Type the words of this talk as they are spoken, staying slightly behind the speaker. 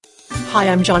Hi,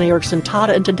 I'm Joni Eareckson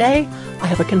Tada, and today I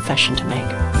have a confession to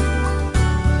make.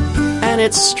 And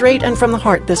it's straight and from the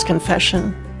heart, this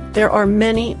confession. There are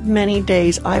many, many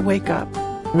days I wake up,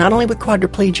 not only with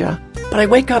quadriplegia, but I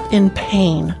wake up in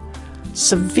pain,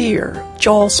 severe,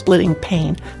 jaw-splitting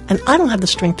pain, and I don't have the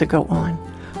strength to go on.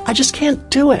 I just can't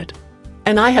do it.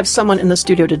 And I have someone in the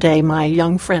studio today, my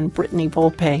young friend Brittany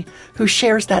Volpe, who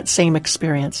shares that same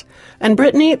experience. And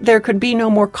Brittany, there could be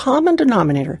no more common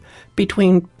denominator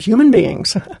between human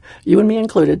beings, you and me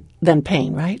included, than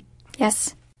pain, right?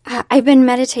 Yes. I've been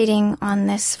meditating on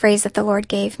this phrase that the Lord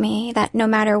gave me, that no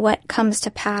matter what comes to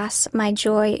pass, my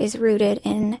joy is rooted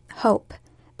in hope,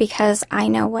 because I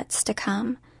know what's to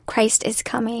come. Christ is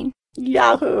coming.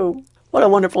 Yahoo! What a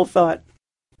wonderful thought.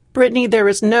 Brittany, there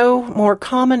is no more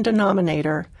common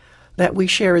denominator that we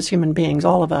share as human beings,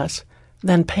 all of us,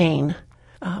 than pain.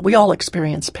 We all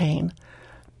experience pain.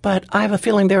 But I have a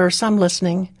feeling there are some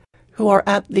listening who are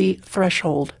at the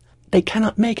threshold. They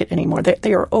cannot make it anymore.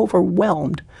 They are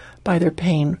overwhelmed by their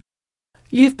pain.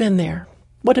 You've been there.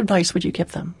 What advice would you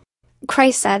give them?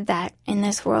 Christ said that in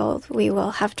this world we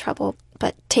will have trouble,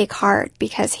 but take heart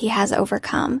because he has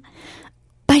overcome.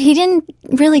 But he didn't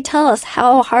really tell us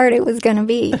how hard it was going to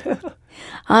be.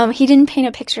 He didn't paint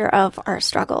a picture of our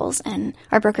struggles and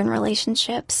our broken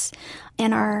relationships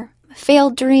and our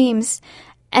failed dreams.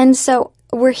 And so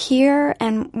we're here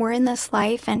and we're in this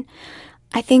life. And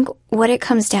I think what it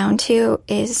comes down to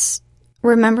is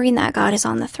remembering that God is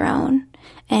on the throne,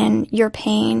 and your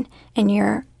pain and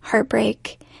your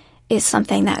heartbreak is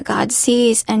something that God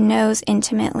sees and knows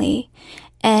intimately.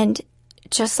 And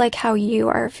just like how you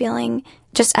are feeling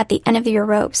just at the end of your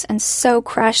ropes and so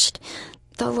crushed,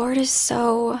 the Lord is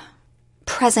so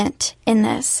present in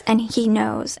this, and he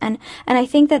knows. And I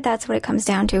think that that's what it comes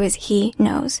down to, is he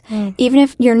knows. Even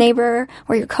if your neighbor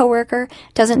or your coworker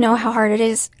doesn't know how hard it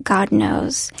is, God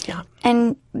knows. Yeah.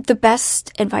 And the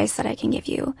best advice that I can give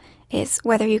you is,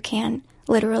 whether you can,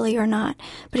 literally or not,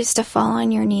 but it's to fall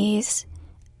on your knees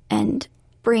and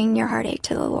bring your heartache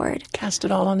to the Lord. Cast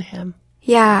it all on him.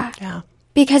 Yeah. Yeah.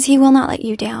 Because he will not let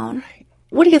you down. Right.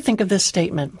 What do you think of this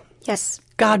statement? Yes.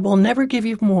 God will never give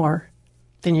you more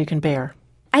than you can bear.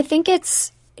 I think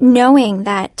it's knowing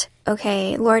that,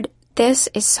 okay, Lord, this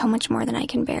is so much more than I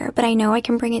can bear, but I know I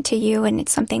can bring it to you, and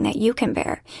it's something that you can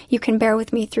bear. You can bear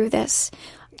with me through this.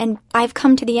 And I've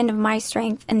come to the end of my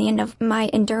strength and the end of my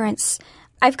endurance.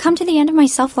 I've come to the end of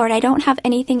myself, Lord. I don't have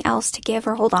anything else to give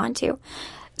or hold on to.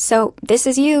 So this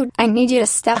is you. I need you to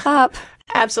step up.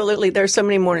 Absolutely. There's so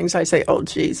many mornings I say, oh,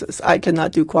 Jesus, I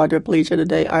cannot do quadriplegia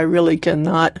today. I really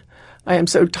cannot. I am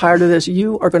so tired of this.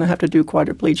 You are going to have to do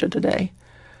quadriplegia today.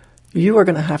 You are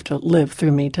going to have to live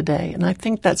through me today. And I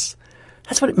think that's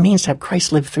what it means to have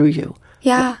Christ live through you.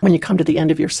 Yeah. When you come to the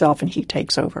end of yourself and he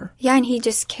takes over. Yeah, and he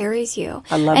just carries you.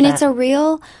 I love and that.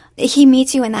 And he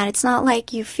meets you in that. It's not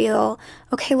like you feel,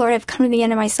 okay, Lord, I've come to the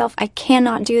end of myself. I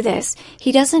cannot do this.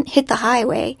 He doesn't hit the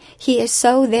highway. He is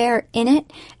so there in it.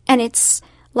 And it's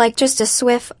like just a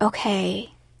swift,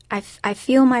 okay, I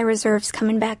feel my reserves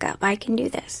coming back up. I can do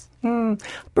this.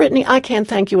 Brittany, I can't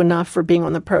thank you enough for being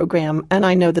on the program, and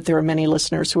I know that there are many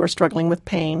listeners who are struggling with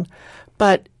pain,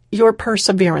 but your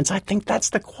perseverance, I think that's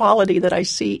the quality that I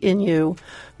see in you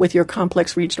with your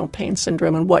complex regional pain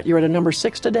syndrome. And what, you're at a number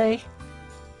 6 today?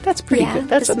 That's pretty good.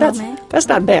 That's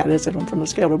not bad, is it, from a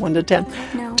scale of 1 to 10?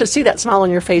 No. To see that smile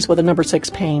on your face with a number 6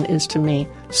 pain is, to me,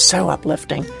 so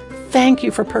uplifting. Thank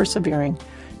you for persevering.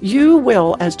 You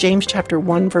will, as James chapter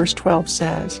 1, verse 12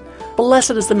 says,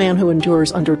 blessed is the man who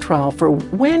endures under trial, for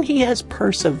when he has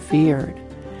persevered,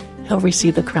 he'll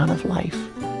receive the crown of life.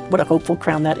 What a hopeful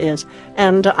crown that is.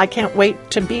 And I can't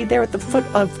wait to be there at the foot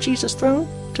of Jesus' throne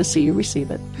to see you receive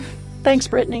it. Thanks,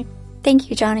 Brittany. Thank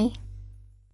you, Joni.